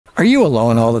Are you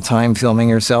alone all the time filming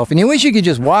yourself and you wish you could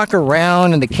just walk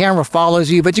around and the camera follows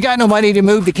you, but you got nobody to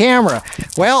move the camera?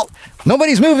 Well,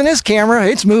 nobody's moving this camera,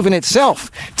 it's moving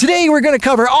itself. Today we're going to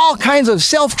cover all kinds of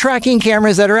self-tracking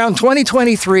cameras that are out in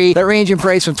 2023 that range in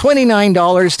price from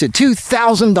 $29 to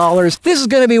 $2,000. This is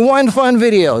going to be one fun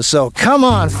video, so come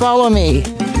on, follow me.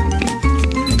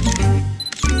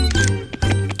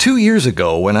 2 years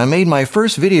ago, when I made my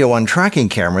first video on tracking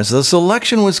cameras, the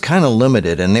selection was kind of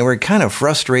limited and they were kind of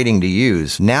frustrating to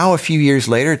use. Now, a few years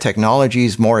later, technology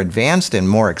is more advanced and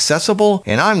more accessible,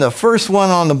 and I'm the first one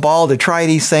on the ball to try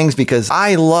these things because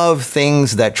I love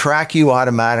things that track you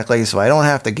automatically so I don't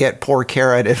have to get poor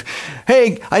Kara to,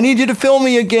 hey, I need you to film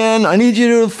me again, I need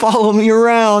you to follow me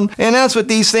around. And that's what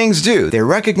these things do. They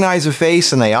recognize a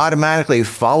face and they automatically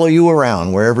follow you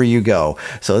around wherever you go.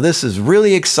 So this is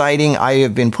really exciting. I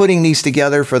have been putting these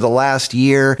together for the last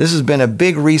year. This has been a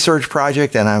big research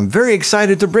project and I'm very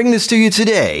excited to bring this to you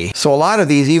today. So a lot of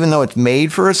these, even though it's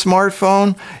made for a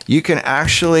smartphone, you can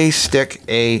actually stick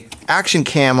a action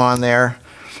cam on there,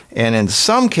 and in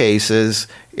some cases,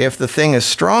 if the thing is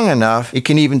strong enough, it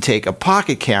can even take a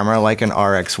pocket camera like an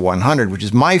RX100, which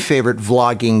is my favorite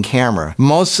vlogging camera.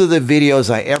 Most of the videos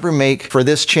I ever make for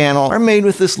this channel are made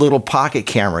with this little pocket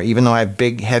camera. Even though I have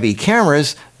big, heavy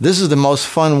cameras, this is the most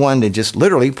fun one to just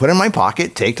literally put in my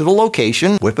pocket, take to the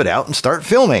location, whip it out, and start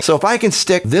filming. So if I can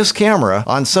stick this camera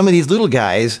on some of these little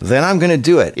guys, then I'm gonna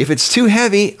do it. If it's too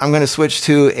heavy, I'm gonna switch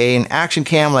to an action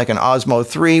cam like an Osmo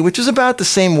 3, which is about the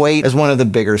same weight as one of the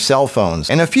bigger cell phones.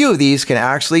 And a few of these can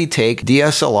actually take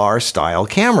DSLR style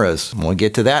cameras. We'll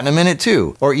get to that in a minute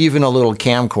too. Or even a little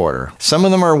camcorder. Some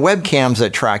of them are webcams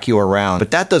that track you around,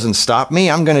 but that doesn't stop me.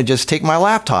 I'm gonna just take my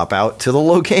laptop out to the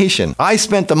location. I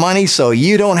spent the money, so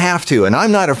you don't have to, and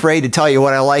I'm not afraid to tell you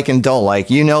what I like and don't like.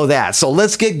 You know that. So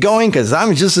let's get going because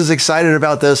I'm just as excited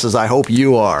about this as I hope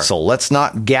you are. So let's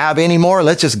not gab anymore.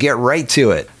 Let's just get right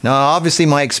to it. Now, obviously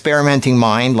my experimenting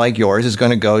mind, like yours, is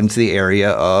going to go into the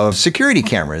area of security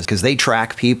cameras because they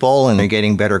track people and they're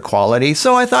getting better quality.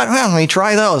 So I thought, well, let me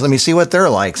try those. Let me see what they're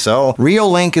like. So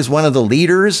Reolink is one of the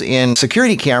leaders in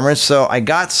security cameras. So I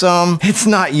got some. It's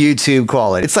not YouTube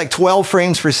quality. It's like 12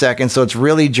 frames per second. So it's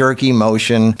really jerky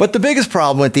motion. But the biggest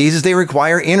problem with these is they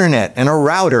require internet and a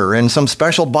router and some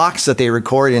special box that they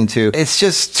record into. It's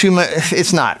just too much.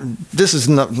 It's not. This is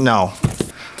no.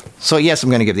 So yes, I'm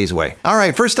going to give these away. All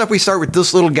right, first up we start with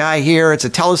this little guy here. It's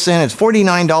a Telesin. It's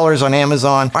 $49 on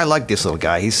Amazon. I like this little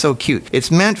guy. He's so cute.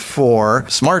 It's meant for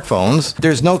smartphones.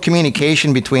 There's no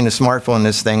communication between the smartphone and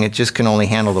this thing. It just can only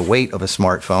handle the weight of a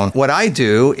smartphone. What I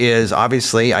do is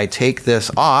obviously I take this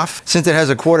off. Since it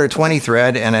has a 1/4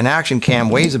 thread and an action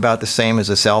cam weighs about the same as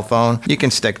a cell phone, you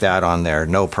can stick that on there,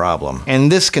 no problem.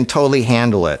 And this can totally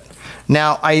handle it.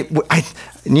 Now,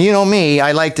 you know me,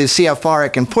 I like to see how far I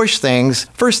can push things.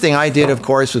 First thing I did, of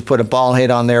course, was put a ball head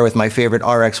on there with my favorite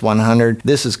RX100.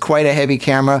 This is quite a heavy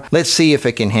camera. Let's see if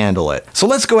it can handle it. So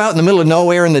let's go out in the middle of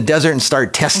nowhere in the desert and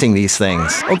start testing these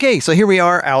things. Okay, so here we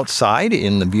are outside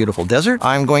in the beautiful desert.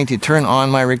 I'm going to turn on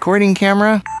my recording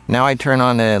camera. Now I turn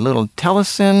on the little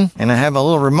Telesin, and I have a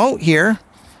little remote here,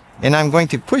 and I'm going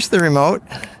to push the remote,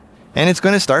 and it's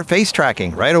going to start face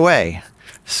tracking right away.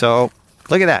 So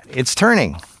look at that, it's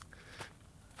turning.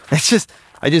 It's just,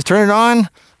 I just turn it on,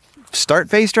 start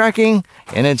face tracking,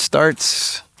 and it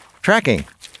starts tracking.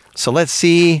 So let's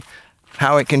see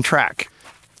how it can track.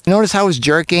 Notice how it's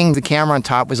jerking. The camera on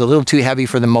top was a little too heavy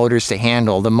for the motors to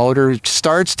handle. The motor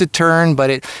starts to turn, but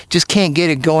it just can't get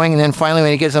it going. And then finally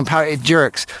when it gets some power, it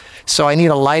jerks. So I need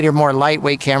a lighter, more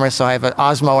lightweight camera. So I have an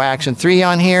Osmo Action 3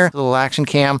 on here, a little action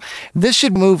cam. This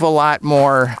should move a lot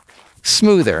more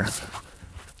smoother.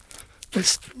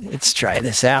 Let's try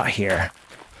this out here.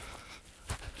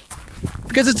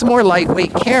 Because it's a more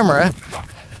lightweight camera,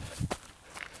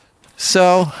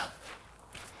 so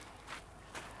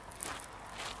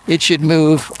it should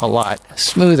move a lot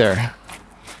smoother,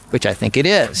 which I think it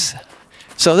is.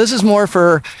 So this is more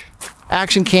for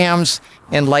action cams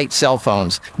and light cell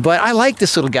phones. But I like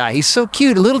this little guy. He's so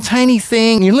cute, a little tiny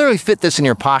thing. You literally fit this in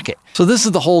your pocket. So this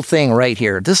is the whole thing right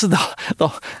here. This is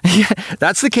yeah,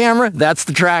 that's the camera, that's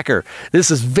the tracker.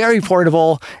 This is very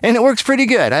portable and it works pretty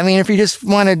good. I mean, if you just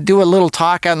want to do a little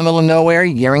talk out in the middle of nowhere,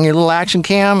 you bring your little action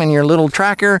cam and your little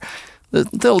tracker. The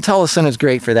little Telesin is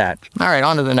great for that. All right,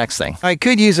 on to the next thing. I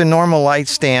could use a normal light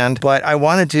stand, but I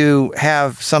wanted to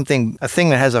have a thing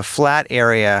that has a flat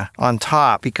area on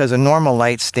top, because a normal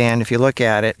light stand, if you look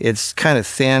at it, it's kind of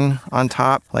thin on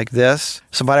top like this.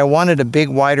 So, but I wanted a big,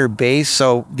 wider base,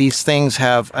 so these things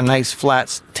have a nice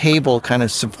flat table kind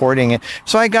of supporting it.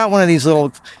 So I got one of these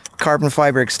little carbon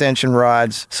fiber extension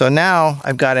rods. So now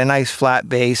I've got a nice flat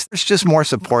base. It's just more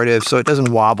supportive so it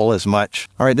doesn't wobble as much.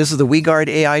 All right, this is the WeGuard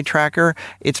AI tracker.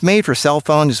 It's made for cell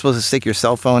phones. You're supposed to stick your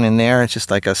cell phone in there. It's just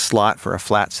like a slot for a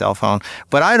flat cell phone.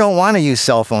 But I don't want to use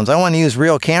cell phones. I want to use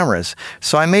real cameras.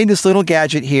 So I made this little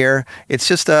gadget here. It's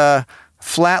just a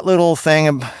flat little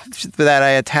thing that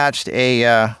I attached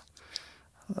a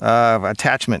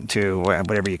attachment to,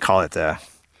 whatever you call it,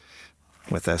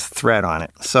 with a thread on it.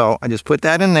 So I just put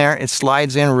that in there. It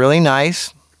slides in really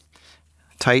nice.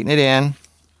 Tighten it in,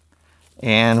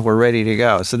 and we're ready to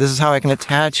go. So this is how I can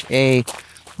attach a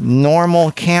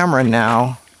normal camera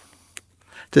now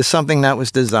to something that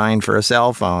was designed for a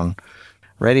cell phone.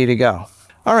 Ready to go.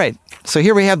 All right, so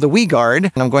here we have the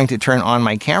WeGuard, and I'm going to turn on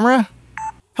my camera.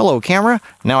 Hello, camera.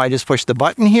 Now I just push the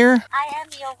button here. I am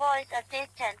your voice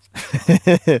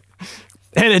assistant.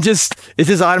 And it just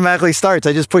automatically starts.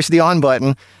 I just push the on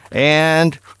button,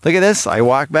 and look at this. I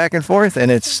walk back and forth,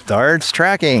 and it starts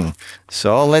tracking.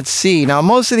 So let's see. Now,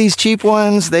 most of these cheap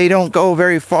ones, they don't go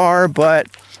very far, but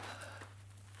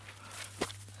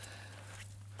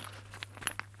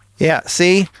yeah,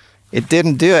 see? It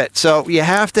didn't do it. So you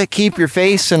have to keep your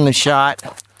face in the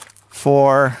shot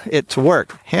for it to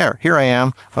work. Here I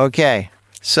am. Okay,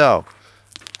 so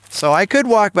I could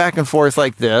walk back and forth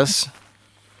like this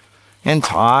and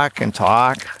talk,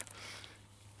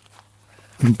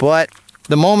 but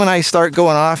the moment I start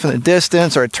going off in the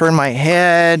distance or I turn my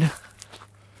head,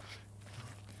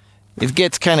 it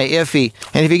gets kind of iffy.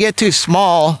 And if you get too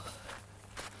small,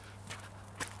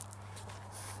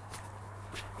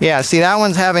 yeah, see, that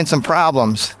one's having some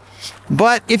problems.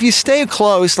 But if you stay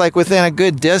close, like within a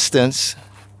good distance,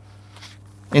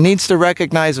 it needs to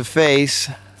recognize a face,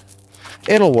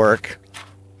 it'll work.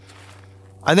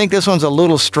 I think this one's a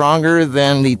little stronger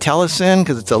than the Telesin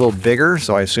because it's a little bigger,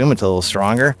 so I assume it's a little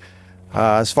stronger.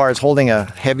 As far as holding a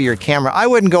heavier camera, I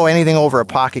wouldn't go anything over a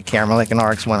pocket camera like an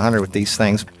RX100 with these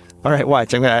things. All right,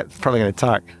 watch, I'm probably gonna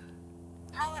talk.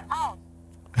 Power off.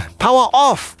 Power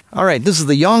off! All right, this is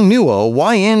the Yongnuo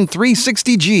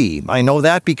YN360G. I know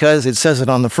that because it says it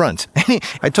on the front.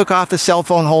 I took off the cell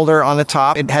phone holder on the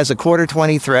top. It has a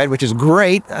 1/4-20 thread, which is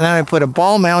great. And then I put a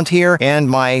ball mount here and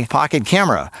my pocket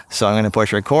camera. So I'm going to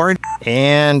push record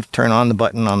and turn on the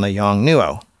button on the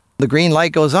Yongnuo. The green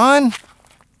light goes on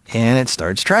and it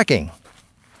starts tracking.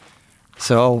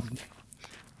 So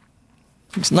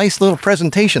it's a nice little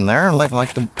presentation there. I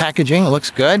like the packaging, it looks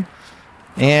good.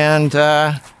 And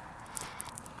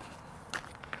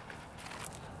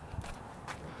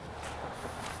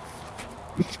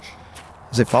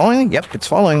is it following me? Yep, it's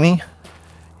following me.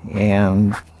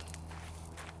 And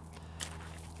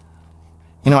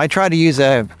you know, I try to use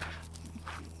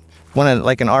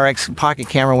like an RX pocket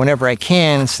camera whenever I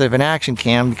can instead of an action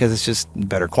cam because it's just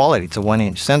better quality. It's a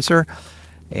 1-inch sensor,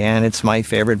 and it's my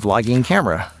favorite vlogging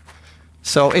camera.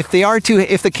 So if the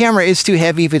camera is too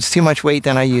heavy, if it's too much weight,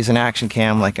 then I use an action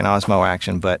cam like an Osmo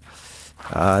Action. But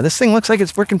this thing looks like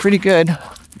it's working pretty good.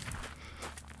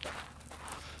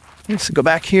 Let's go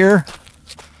back here.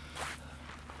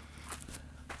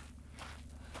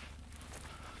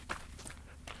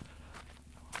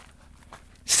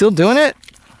 Still doing it?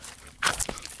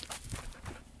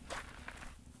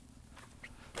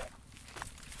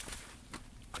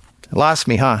 Lost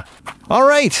me, huh? All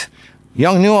right.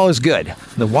 Yongnuo is good.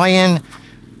 The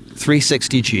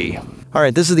YN360G. All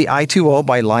right, this is the i2O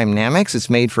by Limenamics. It's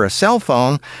made for a cell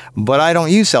phone, but I don't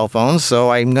use cell phones,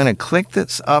 so I'm going to click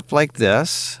this up like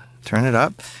this, turn it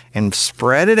up, and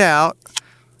spread it out.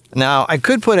 Now, I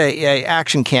could put a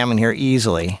action cam in here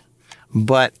easily,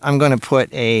 but I'm going to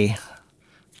put a...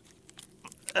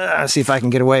 see if I can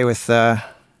get away with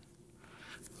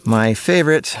my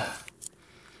favorite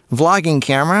vlogging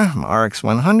camera, my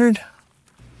RX100.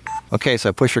 Okay, so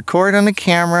I push record on the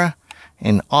camera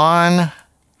and on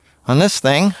this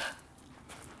thing,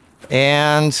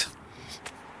 and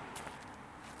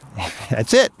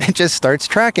that's it. It just starts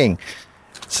tracking.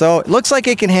 So it looks like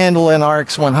it can handle an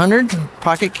RX100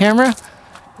 pocket camera,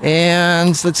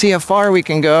 and let's see how far we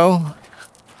can go.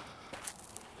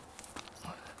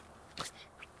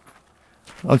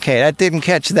 Okay, that didn't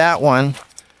catch that one.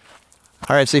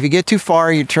 All right, so if you get too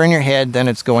far, you turn your head, then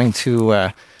it's going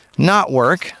to not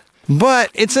work. But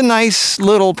it's a nice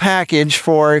little package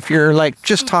for if you're like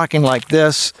just talking like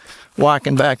this,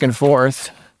 walking back and forth.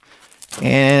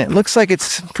 And it looks like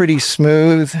it's pretty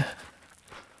smooth.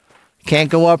 Can't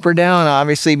go up or down,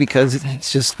 obviously, because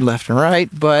it's just left and right,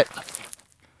 but...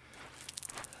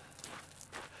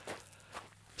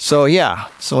 So yeah,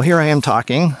 so here I am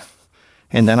talking.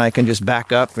 And then I can just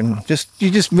back up and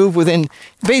you just move within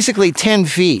basically 10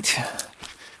 feet,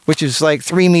 which is like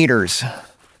 3 meters.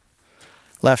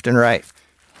 left and right.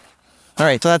 All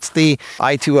right, so that's the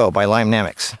I2O by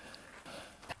Limenamics.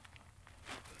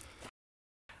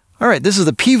 All right, this is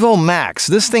the Pivo Max.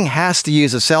 This thing has to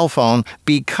use a cell phone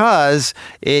because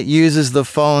it uses the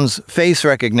phone's face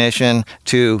recognition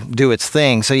to do its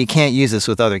thing, so you can't use this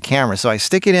with other cameras. So I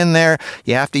stick it in there.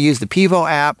 You have to use the Pivo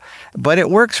app, but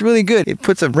it works really good. It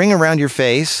puts a ring around your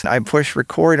face. I push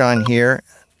record on here.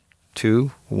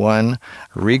 2, 1,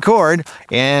 record,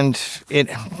 and it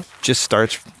just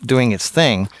starts doing its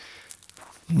thing.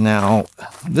 Now,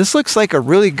 this looks like a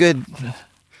really good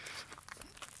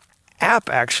app,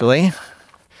 actually.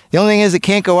 The only thing is it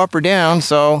can't go up or down,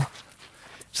 so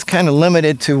it's kind of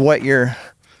limited to what you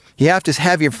have to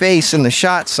have your face in the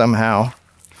shot somehow.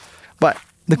 But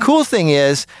the cool thing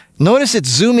is, notice it's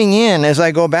zooming in as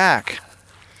I go back.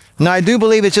 Now, I do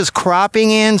believe it's just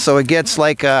cropping in, so it gets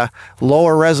like a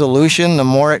lower resolution the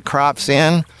more it crops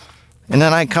in. And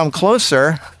then I come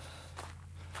closer,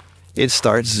 it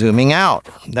starts zooming out.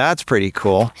 That's pretty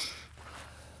cool.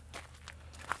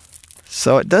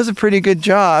 So it does a pretty good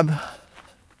job.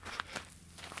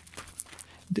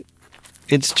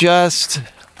 It's just,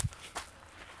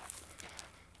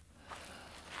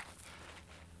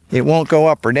 it won't go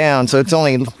up or down, so it's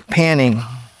only panning.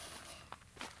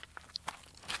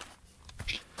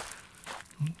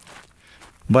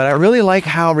 But I really like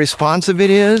how responsive it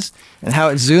is and how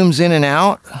it zooms in and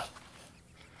out.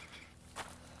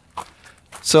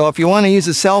 So if you want to use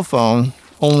a cell phone,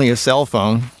 only a cell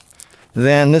phone,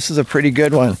 then this is a pretty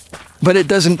good one. But it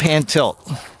doesn't pan tilt.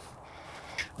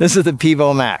 This is the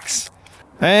Pivo Max.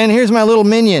 And here's my little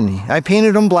minion. I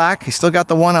painted him black. He still got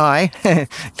the one eye.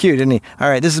 Cute, isn't he? All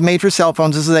right, this is made for cell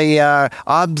phones. This is a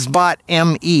Obsbot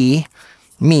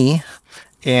me.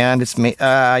 And it's made,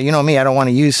 you know me, I don't want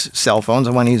to use cell phones.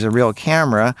 I want to use a real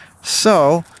camera.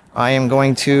 So I am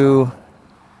going to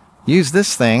use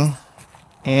this thing.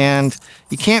 And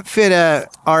you can't fit a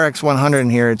RX100 in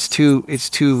here. It's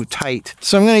too tight.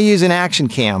 So I'm going to use an action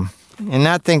cam, and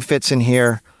that thing fits in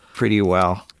here pretty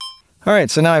well. All right,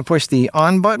 so now I push the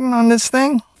on button on this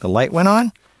thing. The light went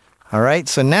on. All right,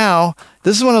 so now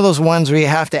this is one of those ones where you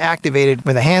have to activate it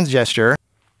with a hand gesture.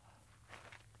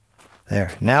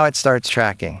 There, now it starts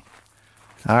tracking.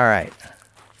 All right.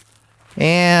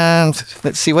 And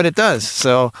let's see what it does.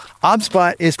 So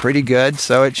Obsbot is pretty good,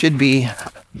 so it should be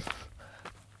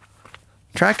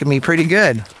tracking me pretty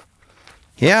good.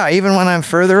 Yeah, even when I'm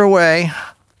further away,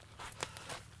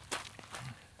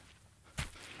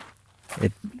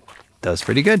 it does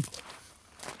pretty good.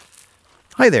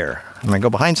 Hi there. I'm gonna go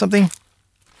behind something.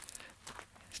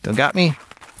 Still got me.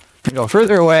 Go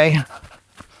further away.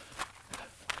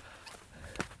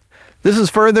 This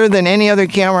is further than any other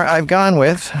camera I've gone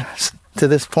with to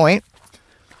this point.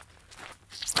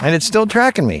 And it's still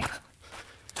tracking me.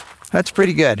 That's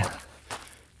pretty good.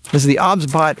 This is the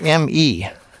Obsbot ME.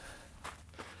 I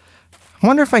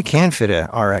wonder if I can fit a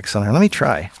RX on there. Let me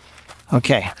try.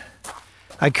 Okay.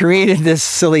 I created this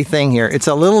silly thing here. It's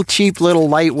a little cheap, little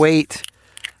lightweight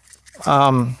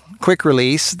quick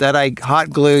release that I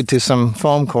hot glued to some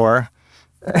foam core.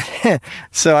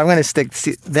 So I'm going to stick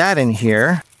that in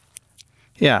here.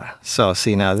 Yeah, so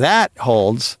see, now that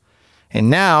holds. And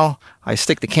now I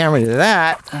stick the camera to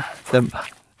that, the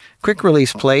quick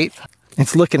release plate.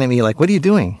 It's looking at me like, what are you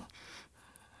doing?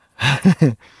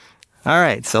 All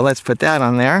right, so let's put that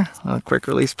on there, a quick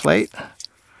release plate.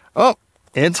 Oh,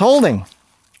 it's holding.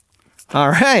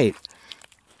 All right.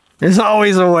 There's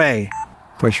always a way.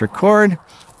 Push record,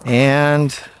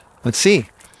 and let's see.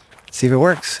 Let's see if it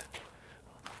works.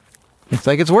 Looks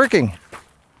like it's working.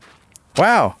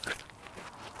 Wow.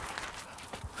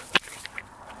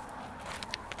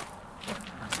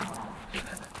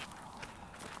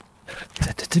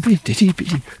 I'm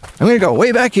going to go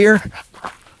way back here.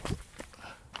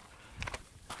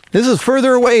 This is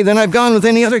further away than I've gone with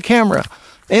any other camera.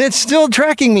 And it's still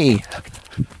tracking me.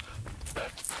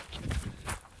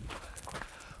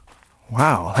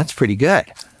 Wow, that's pretty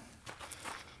good.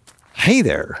 Hey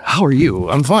there, how are you?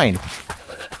 I'm fine.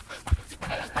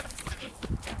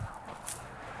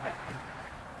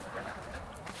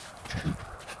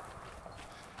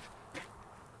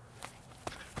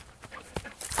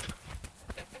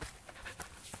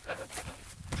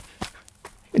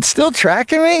 It's still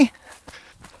tracking me?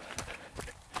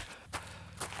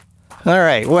 All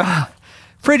right, well,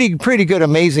 pretty good,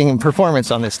 amazing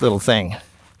performance on this little thing.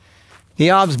 The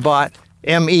Obsbot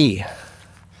ME,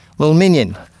 little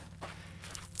minion.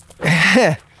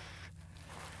 And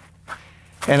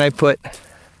I put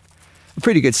a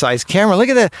pretty good sized camera.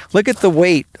 Look at the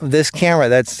weight of this camera.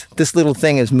 This little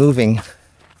thing is moving.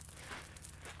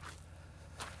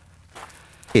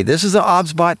 Okay, this is the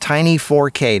Obsbot Tiny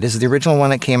 4K. This is the original one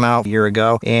that came out a year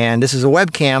ago. And this is a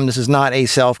webcam. This is not a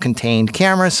self-contained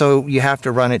camera, so you have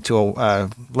to run it to a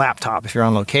laptop if you're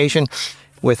on location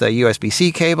with a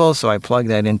USB-C cable. So I plug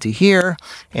that into here.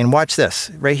 And watch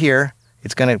this. Right here,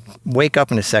 it's going to wake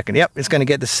up in a second. Yep, it's going to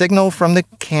get the signal from the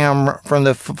camera, from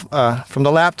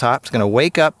the laptop. It's going to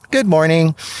wake up. Good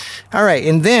morning. All right,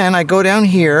 and then I go down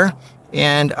here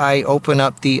and I open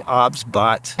up the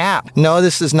Obsbot app. No,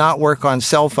 this does not work on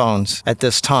cell phones at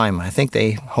this time. I think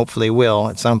they hopefully will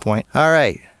at some point. All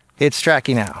right, it's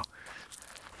tracking now.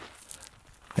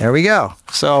 There we go.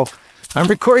 So I'm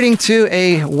recording to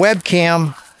a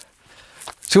webcam,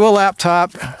 to a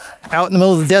laptop, out in the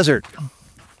middle of the desert.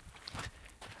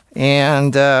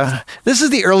 And this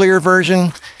is the earlier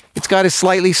version. It's got a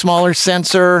slightly smaller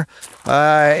sensor.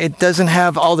 It doesn't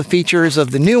have all the features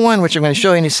of the new one, which I'm going to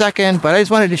show you in a second, but I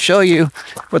just wanted to show you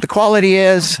what the quality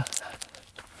is.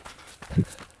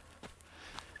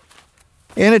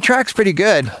 And it tracks pretty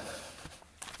good.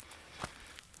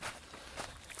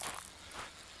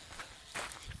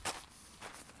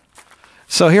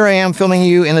 So here I am filming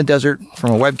you in the desert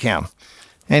from a webcam.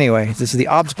 Anyway, this is the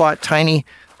Obsbot Tiny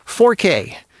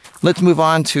 4K. Let's move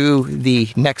on to the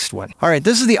next one. All right,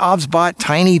 this is the Obsbot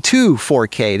Tiny 2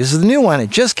 4K. This is the new one.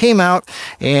 It just came out,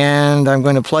 and I'm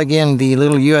going to plug in the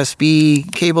little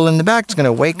USB cable in the back. It's going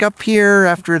to wake up here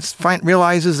after it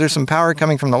realizes there's some power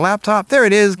coming from the laptop. There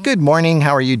it is. Good morning.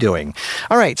 How are you doing?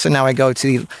 All right, so now I go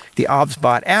to the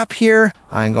Obsbot app here.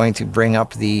 I'm going to bring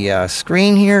up the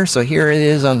screen here. So here it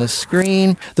is on the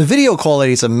screen. The video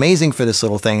quality is amazing for this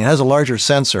little thing. It has a larger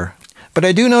sensor. But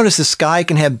I do notice the sky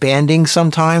can have banding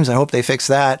sometimes. I hope they fix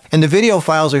that. And the video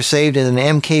files are saved in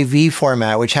an MKV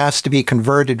format, which has to be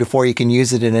converted before you can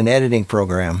use it in an editing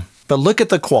program. But look at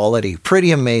the quality,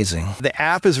 pretty amazing. The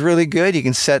app is really good. You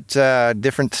can set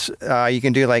different, you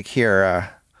can do like here,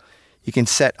 you can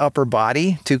set upper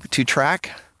body to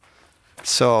track.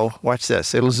 So watch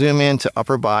this, it'll zoom into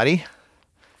upper body.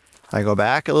 I go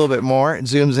back a little bit more, it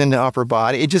zooms into upper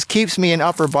body. It just keeps me in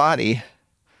upper body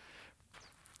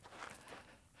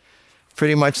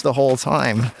pretty much the whole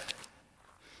time.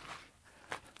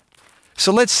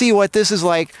 So let's see what this is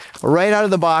like right out of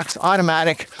the box,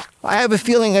 automatic. I have a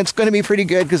feeling it's going to be pretty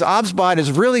good because Obsbot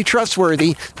is really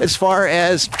trustworthy as far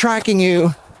as tracking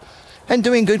you and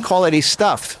doing good quality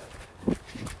stuff.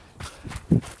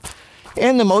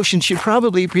 And the motion should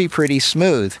probably be pretty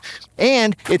smooth.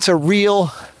 And it's a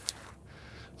real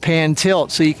pan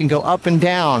tilt, so you can go up and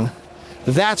down.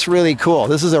 That's really cool.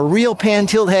 This is a real pan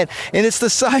tilt head, and it's the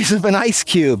size of an ice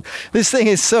cube. This thing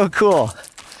is so cool.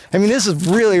 I mean, this is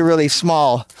really, really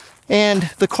small, and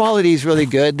the quality is really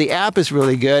good. The app is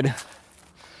really good.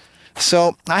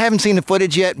 So I haven't seen the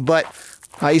footage yet, but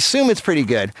I assume it's pretty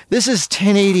good. This is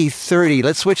 1080/30.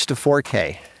 Let's switch to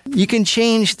 4K. You can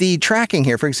change the tracking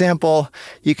here. For example,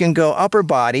 you can go upper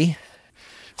body.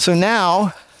 So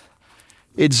now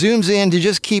it zooms in to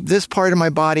just keep this part of my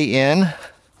body in.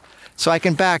 So I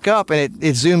can back up and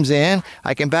it zooms in.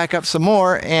 I can back up some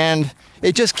more and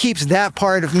it just keeps that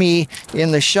part of me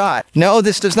in the shot. No,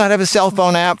 this does not have a cell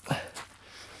phone app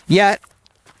yet,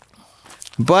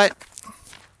 but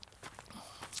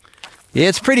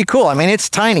it's pretty cool. I mean, it's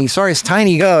tiny. As far as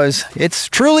tiny goes, it's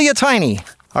truly a tiny.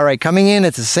 All right, coming in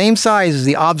at the same size as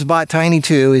the Obsbot Tiny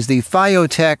 2 is the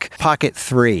Fiotech Pocket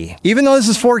 3. Even though this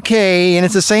is 4K and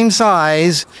it's the same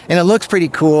size and it looks pretty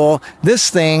cool, this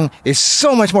thing is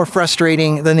so much more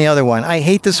frustrating than the other one. I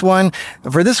hate this one.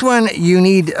 For this one, you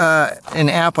need an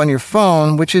app on your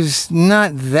phone, which is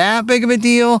not that big of a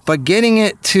deal, but getting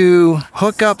it to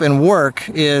hook up and work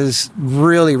is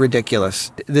really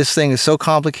ridiculous. This thing is so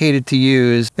complicated to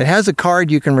use. It has a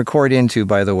card you can record into,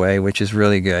 by the way, which is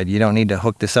really good. You don't need to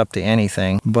hook this up to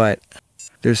anything, but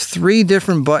there's 3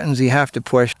 different buttons you have to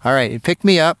push. All right, it picked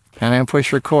me up and I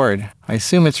push record. I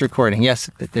assume it's recording. Yes,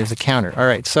 there's a counter. All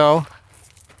right, so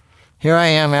here I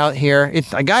am out here.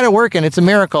 I got it working. It's a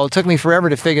miracle. It took me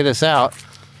forever to figure this out.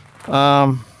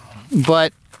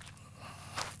 But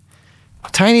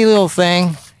tiny little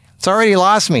thing, it's already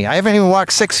lost me. I haven't even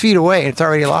walked 6 feet away. It's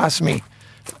already lost me.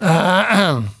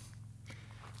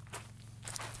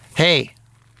 Hey.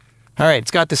 All right,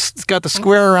 it's got the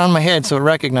square around my head so it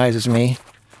recognizes me.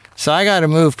 So I got to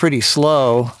move pretty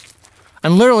slow.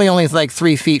 I'm literally only like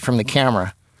 3 feet from the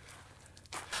camera.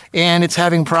 And it's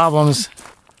having problems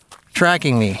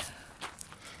tracking me.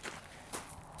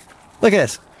 Look at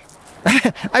this.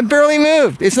 I barely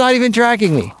moved. It's not even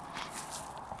tracking me.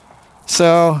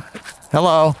 So,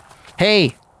 hello.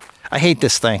 Hey, I hate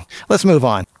this thing. Let's move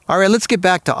on. All right, let's get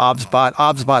back to Obsbot.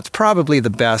 Obsbot's probably the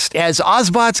best. As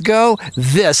Obsbots go,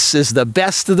 this is the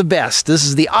best of the best. This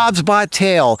is the Obsbot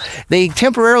tail. They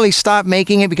temporarily stopped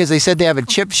making it because they said they have a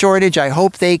chip shortage. I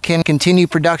hope they can continue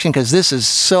production because this is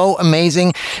so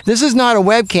amazing. This is not a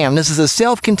webcam. This is a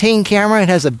self-contained camera. It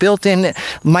has a built-in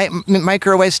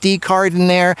micro SD card in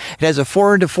there. It has a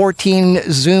 4:14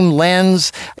 zoom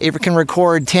lens. It can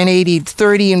record 1080,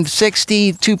 30 and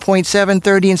 60, 2.7,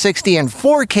 30 and 60, and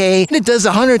 4K. And it does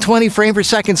 120 frame per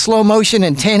second slow motion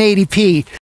and 1080p.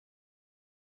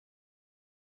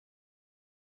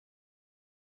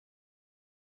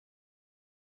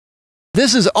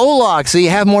 This is O-Lock, so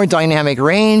you have more dynamic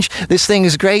range. This thing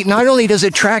is great. Not only does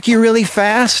it track you really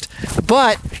fast,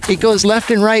 but it goes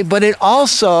left and right, but it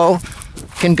also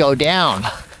can go down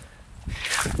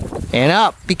and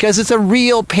up because it's a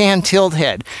real pan tilt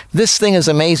head. This thing is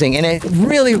amazing, and it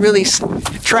really, really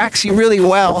tracks you really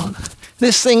well.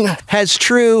 This thing has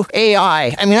true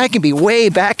AI. I mean, I can be way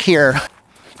back here.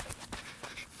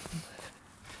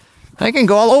 I can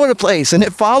go all over the place, and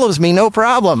it follows me, no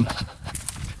problem.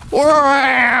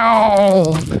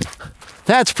 Wow!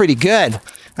 That's pretty good.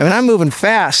 I mean, I'm moving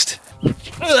fast.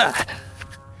 Ugh.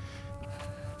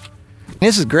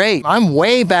 This is great. I'm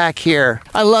way back here.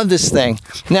 I love this thing.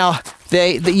 Now,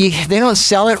 they don't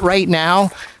sell it right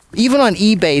now. Even on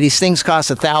eBay, these things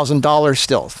cost $1,000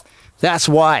 still. That's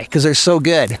why, because they're so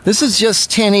good. This is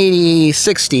just 1080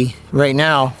 60 right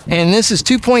now, and this is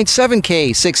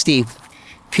 2.7K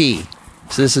 60p.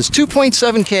 So this is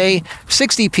 2.7K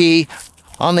 60p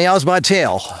on the Obsbot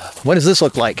tail. What does this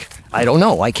look like? I don't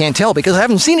know. I can't tell because I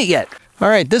haven't seen it yet. All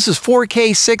right, this is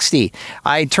 4K 60.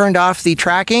 I turned off the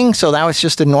tracking, so that was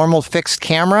just a normal fixed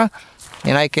camera,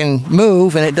 and I can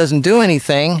move and it doesn't do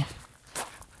anything.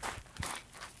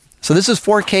 So this is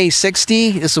 4K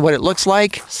 60, this is what it looks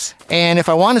like. And if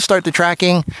I want to start the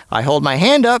tracking, I hold my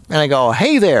hand up and I go,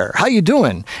 hey there, how you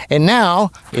doing? And now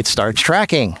it starts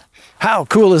tracking. How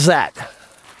cool is that?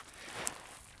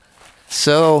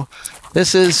 So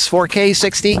this is 4K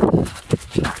 60.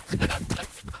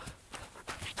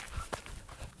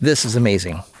 This is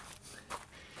amazing.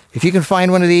 If you can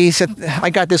find one of these,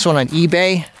 I got this one on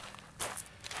eBay.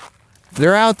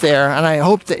 They're out there, and I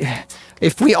hope that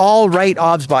if we all write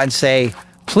Obsbot and say,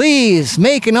 please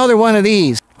make another one of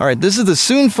these. All right, this is the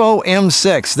Sunfo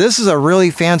M6. This is a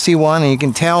really fancy one, and you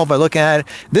can tell by looking at it,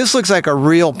 this looks like a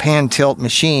real pan tilt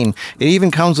machine. It even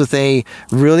comes with a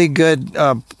really good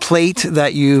plate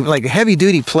that you, like a heavy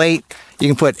duty plate. You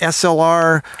can put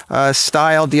SLR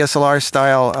style, DSLR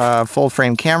style full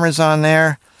frame cameras on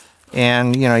there.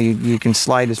 And you know, you can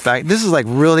slide this back. This is like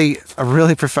really a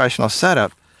really professional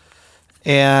setup.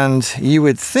 And you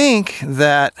would think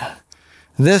that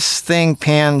this thing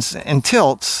pans and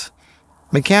tilts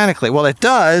mechanically. Well, it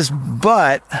does,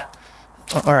 but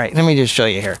all right, let me just show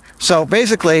you here. So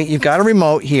basically, you've got a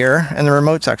remote here, and the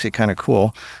remote's actually kind of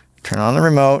cool. Turn on the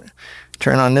remote,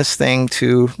 turn on this thing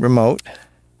to remote.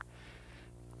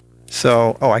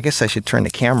 So, oh, I guess I should turn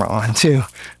the camera on too.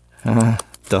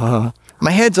 Duh.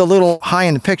 My head's a little high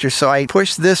in the picture, so I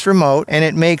push this remote and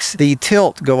it makes the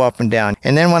tilt go up and down.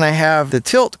 And then when I have the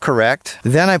tilt correct,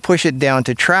 then I push it down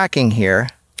to tracking here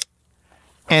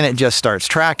and it just starts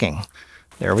tracking.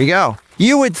 There we go.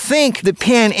 You would think the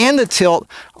pan and the tilt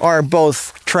are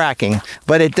both tracking,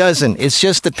 but it doesn't. It's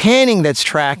just the panning that's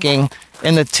tracking,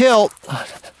 and the tilt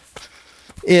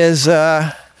is,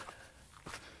 yeah,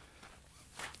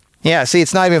 see,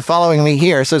 it's not even following me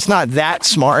here, so it's not that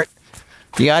smart.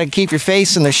 You got to keep your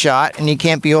face in the shot, and you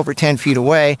can't be over 10 feet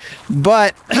away.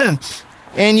 But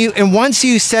and once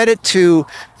you set it to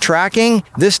tracking,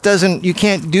 this doesn't. You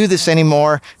can't do this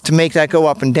anymore to make that go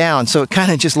up and down. So it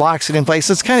kind of just locks it in place.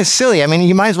 So it's kind of silly. I mean,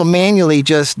 you might as well manually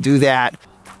just do that.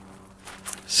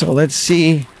 So let's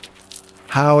see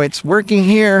how it's working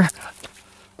here.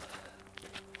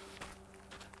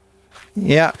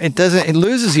 Yeah, it doesn't. It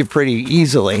loses you pretty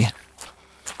easily.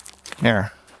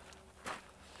 There.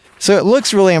 So it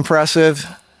looks really impressive,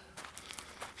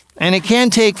 and it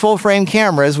can take full frame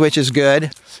cameras, which is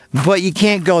good, but you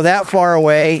can't go that far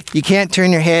away. You can't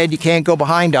turn your head. You can't go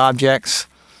behind objects,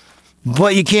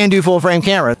 but you can do full frame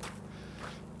camera.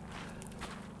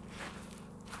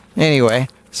 Anyway,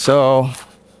 so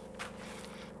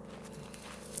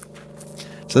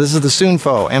this is the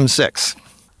Sunfo M6.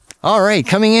 All right,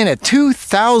 coming in at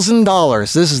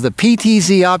 $2,000. This is the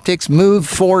PTZ Optics Move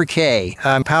 4K.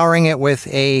 I'm powering it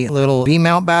with a little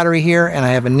V-mount battery here, and I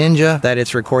have a Ninja that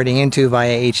it's recording into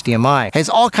via HDMI. It has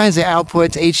all kinds of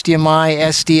outputs, HDMI,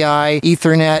 SDI,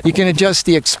 Ethernet. You can adjust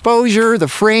the exposure, the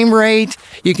frame rate.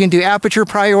 You can do aperture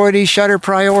priority, shutter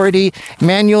priority,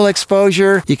 manual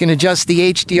exposure. You can adjust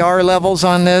the HDR levels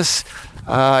on this.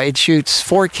 It shoots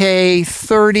 4K,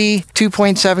 30,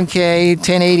 2.7K,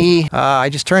 1080. I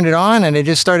just turned it on and it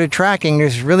just started tracking.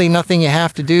 There's really nothing you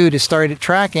have to do to start it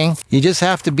tracking. You just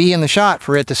have to be in the shot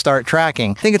for it to start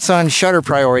tracking. I think it's on shutter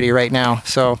priority right now.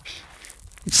 So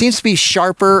it seems to be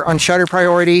sharper on shutter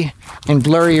priority and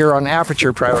blurrier on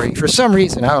aperture priority. For some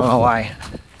reason, I don't know why.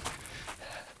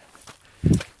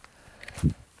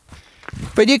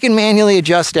 But you can manually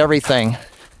adjust everything.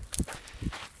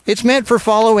 It's meant for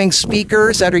following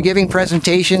speakers that are giving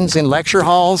presentations in lecture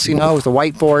halls, you know, with the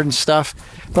whiteboard and stuff.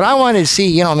 But I wanted to see,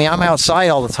 you know, I mean, I'm outside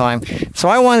all the time. So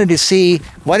I wanted to see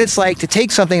what it's like to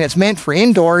take something that's meant for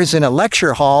indoors in a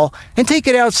lecture hall and take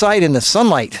it outside in the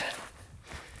sunlight.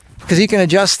 Because you can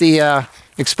adjust the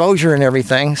exposure and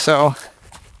everything. So I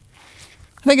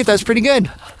think it does pretty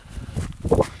good.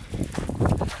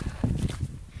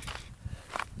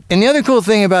 And the other cool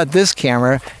thing about this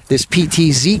camera, this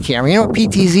PTZ camera, you know what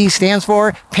PTZ stands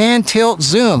for? Pan, tilt,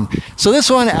 zoom. So this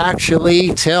one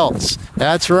actually tilts.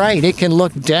 That's right, it can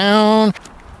look down.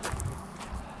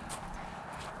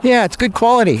 Yeah, it's good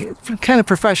quality, kind of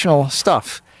professional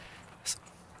stuff.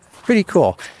 Pretty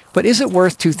cool. But is it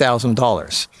worth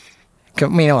 $2,000?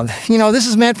 You know, this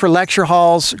is meant for lecture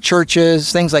halls,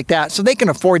 churches, things like that, so they can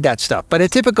afford that stuff. But a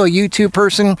typical YouTube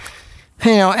person,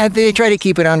 you know, they try to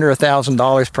keep it under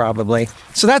 $1,000 probably.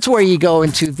 So that's where you go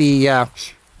into the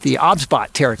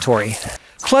Obsbot territory.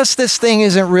 Plus, this thing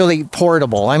isn't really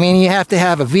portable. I mean, you have to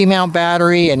have a V-mount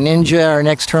battery, a Ninja, or an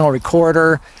external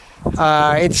recorder.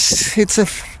 It's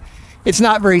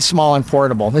not very small and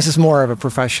portable. This is more of a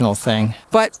professional thing.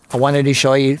 But I wanted to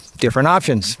show you different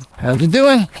options. How's it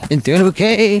doing? It's doing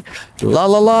okay. La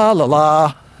la la la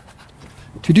la.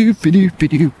 To-do, be-do,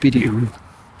 be-do, be-do.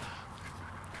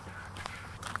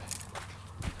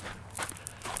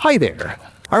 Hi there.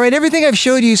 All right, everything I've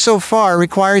showed you so far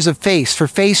requires a face for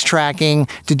face tracking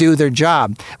to do their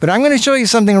job. But I'm going to show you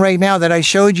something right now that I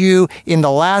showed you in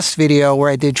the last video where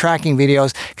I did tracking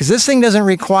videos, because this thing doesn't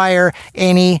require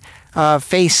any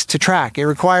face to track. It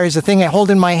requires a thing I hold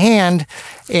in my hand,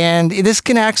 and this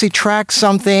can actually track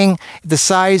something the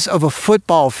size of a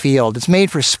football field. It's made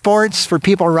for sports, for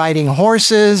people riding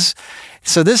horses.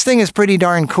 So this thing is pretty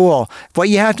darn cool. What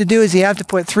you have to do is you have to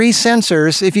put 3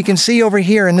 sensors. If you can see over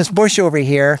here in this bush over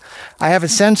here, I have a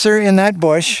sensor in that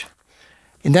bush.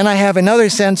 And then I have another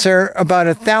sensor about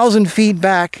 1,000 feet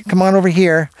back. Come on over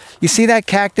here. You see that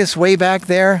cactus way back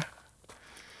there?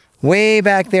 Way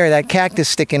back there, that cactus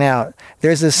sticking out.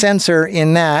 There's a sensor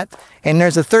in that. And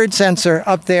there's a third sensor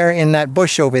up there in that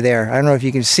bush over there. I don't know if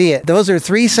you can see it. Those are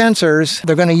 3 sensors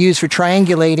they're going to use for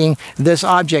triangulating this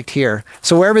object here.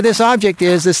 So wherever this object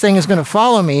is, this thing is going to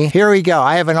follow me. Here we go.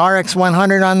 I have an RX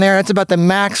 100 on there. That's about the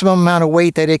maximum amount of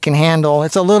weight that it can handle.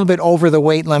 It's a little bit over the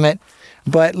weight limit,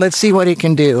 but let's see what it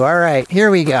can do. All right, here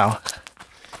we go.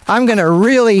 I'm going to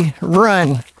really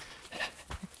run.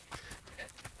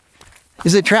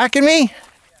 Is it tracking me?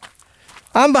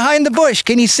 I'm behind the bush.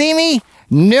 Can you see me?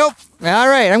 Nope. All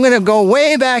right, I'm going to go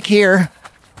way back here.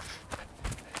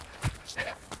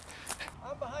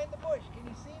 I'm behind the bush. Can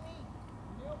you see me?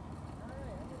 Nope. All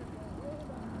right, I'm going to go way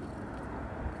back.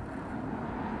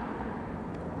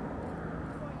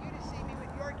 I want you to see me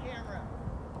with your camera.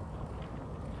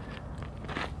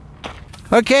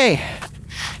 Okay,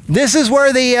 this is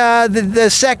where the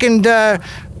second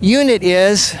unit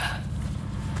is.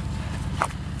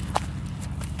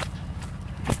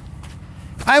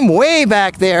 I'm way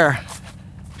back there,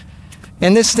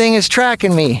 and this thing is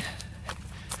tracking me.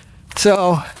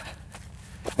 So,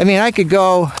 I mean, I could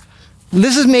go,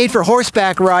 this is made for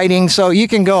horseback riding, so you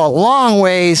can go a long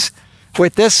ways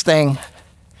with this thing.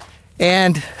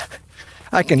 And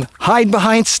I can hide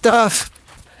behind stuff.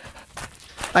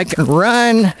 I can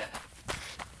run.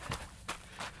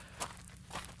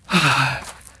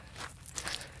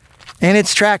 And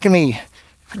it's tracking me.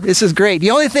 This is great.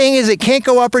 The only thing is it can't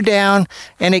go up or down,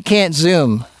 and it can't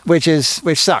zoom, which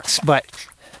sucks. But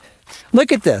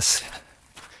look at this.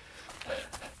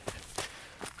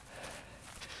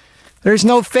 There's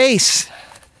no face.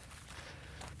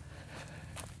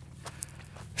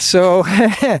 So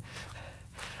I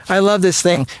love this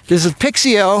thing. This is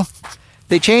Pixio.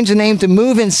 They changed the name to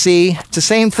Move and See. It's the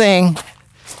same thing.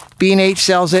 B&H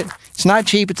sells it. It's not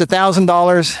cheap. It's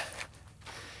 $1,000.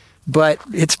 but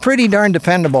it's pretty darn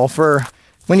dependable for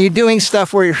when you're doing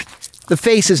stuff where the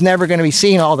face is never going to be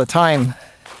seen all the time.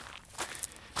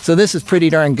 So this is pretty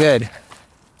darn good.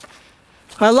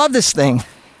 I love this thing.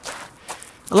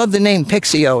 I love the name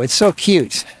Pixio. It's so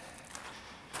cute.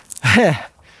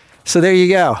 So there you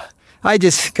go. I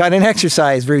just got an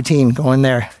exercise routine going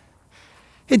there.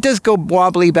 It does go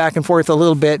wobbly back and forth a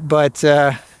little bit, but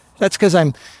that's because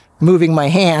I'm moving my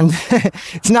hand.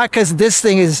 It's not because this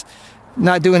thing is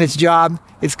not doing its job.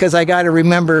 It's because I got to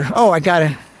remember, oh, I got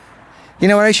to, you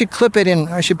know what, I should clip it in,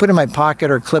 I should put it in my pocket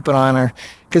or clip it on, or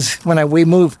because when I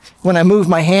move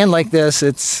my hand like this,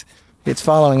 it's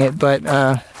following it. But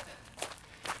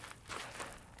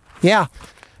yeah,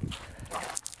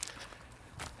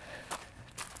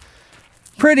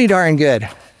 pretty darn good.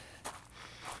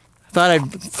 Thought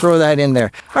I'd throw that in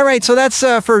there. All right, so that's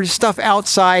for stuff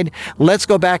outside. Let's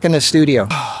go back in the studio.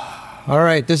 All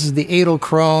right, this is the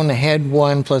Edekrone Head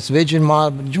 1 plus Vision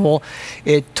module.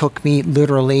 It took me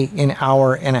literally an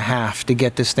hour and a half to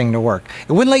get this thing to work.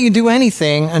 It wouldn't let you do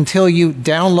anything until you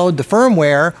download the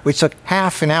firmware, which took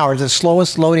half an hour. It's the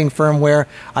slowest loading firmware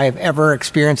I have ever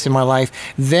experienced in my life.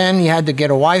 Then you had to get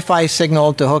a Wi-Fi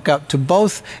signal to hook up to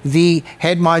both the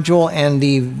head module and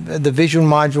the Vision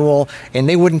module, and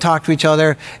they wouldn't talk to each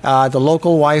other. The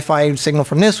local Wi-Fi signal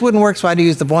from this wouldn't work, so I had to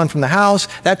use the one from the house.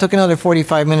 That took another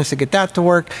 45 minutes to get that to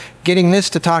work. Getting this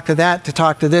to talk to that to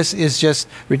talk to this is just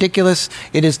ridiculous.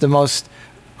 It is the most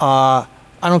I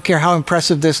don't care how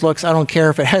impressive this looks. I don't care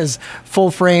if it has full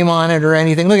frame on it or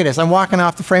anything. Look at this. I'm walking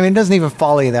off the frame. It doesn't even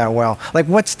follow you that well. Like,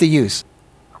 what's the use?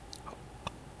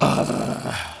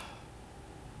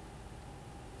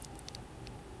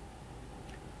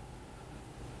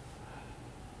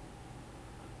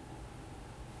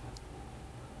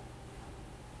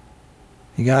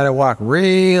 You gotta walk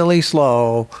really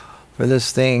slow for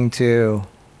this thing to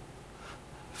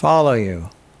follow you.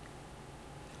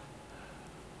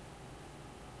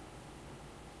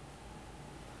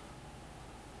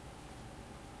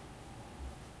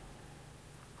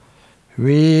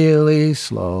 Really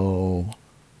slow.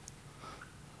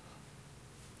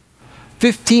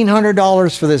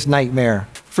 $1,500 for this nightmare.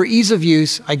 For ease of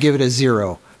use, I give it a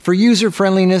 0. For user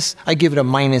friendliness, I give it a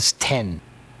 -10.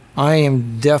 I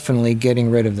am definitely getting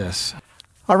rid of this.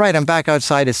 All right, I'm back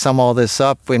outside to sum all this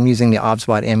up. I'm using the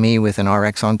Obsbot ME with an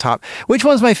RX on top. Which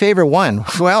one's my favorite one?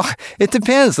 Well, it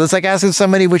depends. It's like asking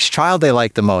somebody which child they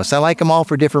like the most. I like them all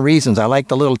for different reasons. I like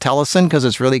the little Teleson because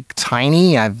it's really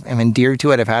tiny. I'm endeared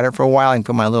to it. I've had it for a while. I can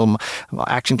put my little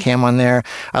action cam on there.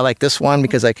 I like this one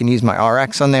because I can use my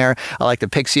RX on there. I like the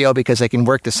Pixio because I can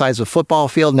work the size of a football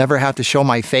field, never have to show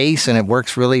my face, and it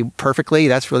works really perfectly.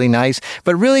 That's really nice.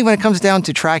 But really, when it comes down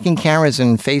to tracking cameras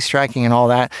and face tracking and all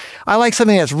that, I like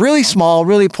something that's really small,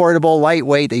 really portable,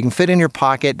 lightweight, that you can fit in your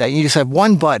pocket, that you just have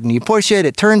one button. You push it,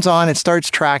 it turns on, it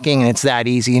starts tracking, and it's that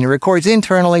easy. And it records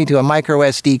internally to a micro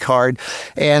SD card,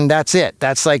 and that's it.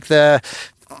 That's like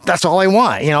that's all I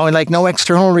want, you know, and like no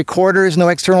external recorders, no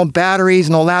external batteries,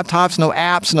 no laptops, no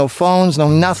apps, no phones, no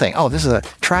nothing. Oh, this is a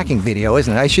tracking video,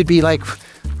 isn't it? I should be like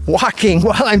walking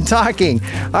while I'm talking.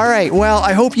 All right, well,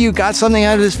 I hope you got something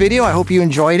out of this video. I hope you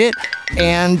enjoyed it,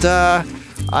 and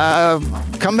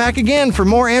come back again for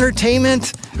more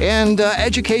entertainment and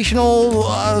educational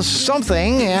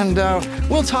something, and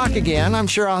we'll talk again. I'm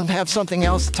sure I'll have something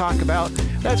else to talk about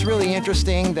that's really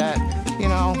interesting that, you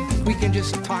know, we can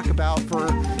just talk about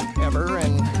forever,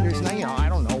 and there's no, you know, I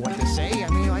don't know what to say. I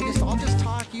mean, I'll just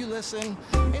talk, you listen,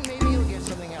 and